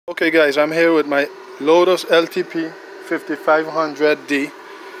Okay guys, I'm here with my Lotus Ltp5500d,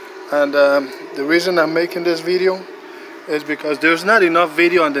 and the reason I'm making this video is because there's not enough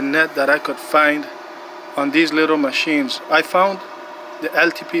video on the net that I could find on these little machines. I found the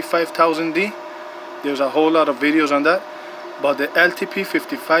Ltp5000d, there's a whole lot of videos on that, but the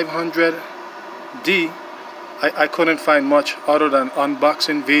Ltp5500d I couldn't find much other than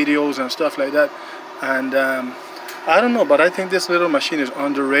unboxing videos and stuff like that. And I don't know, but I think this little machine is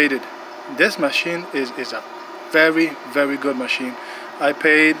underrated. This machine is a very, very good machine. I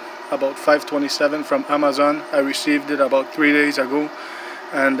paid about $527 from Amazon. I received it about 3 days ago,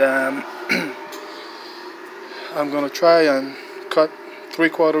 and I'm gonna try and cut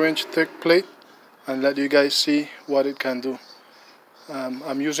 3/4 inch thick plate and let you guys see what it can do.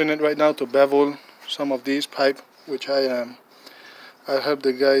 I'm using it right now to bevel some of these pipe, which I help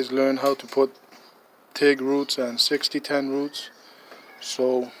the guys learn how to put TIG roots and 6010 roots.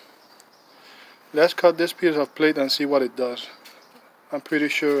 So let's cut this piece of plate and see what it does. I'm pretty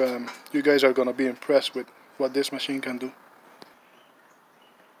sure you guys are gonna be impressed with what this machine can do.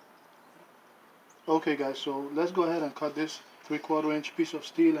 Okay guys, so let's go ahead and cut this 3/4 inch piece of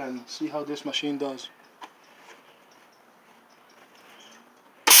steel and see how this machine does.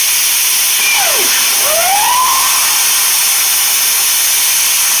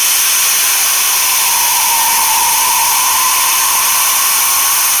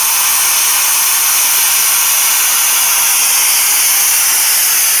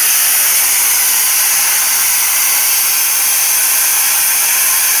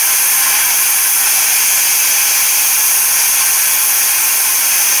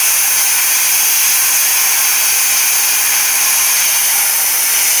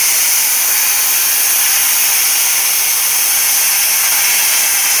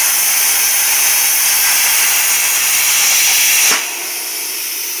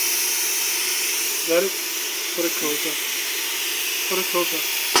 Got it? Put it closer. Put it closer.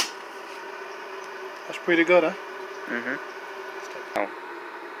 That's pretty good, huh? Mm-hmm. Oh.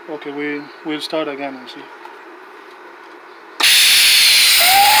 Okay, we'll start again and see.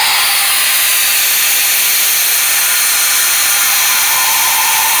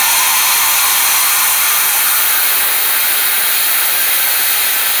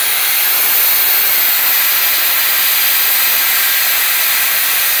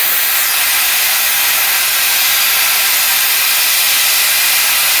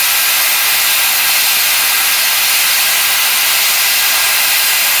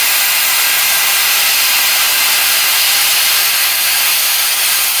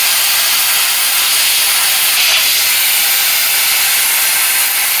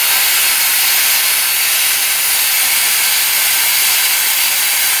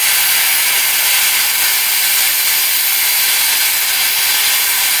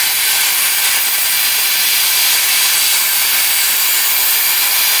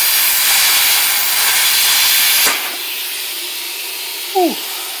 Ooh,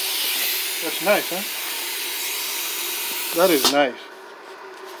 that's nice, huh? That is nice.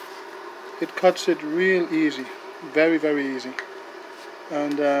 It cuts it real easy, very, very easy.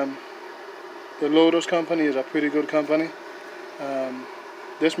 And the Lotus company is a pretty good company.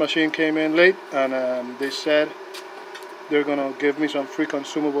 This machine came in late, and they said they're gonna give me some free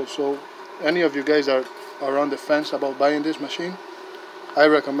consumables. So any of you guys are on the fence about buying this machine, I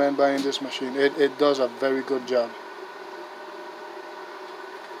recommend buying this machine. It does a very good job.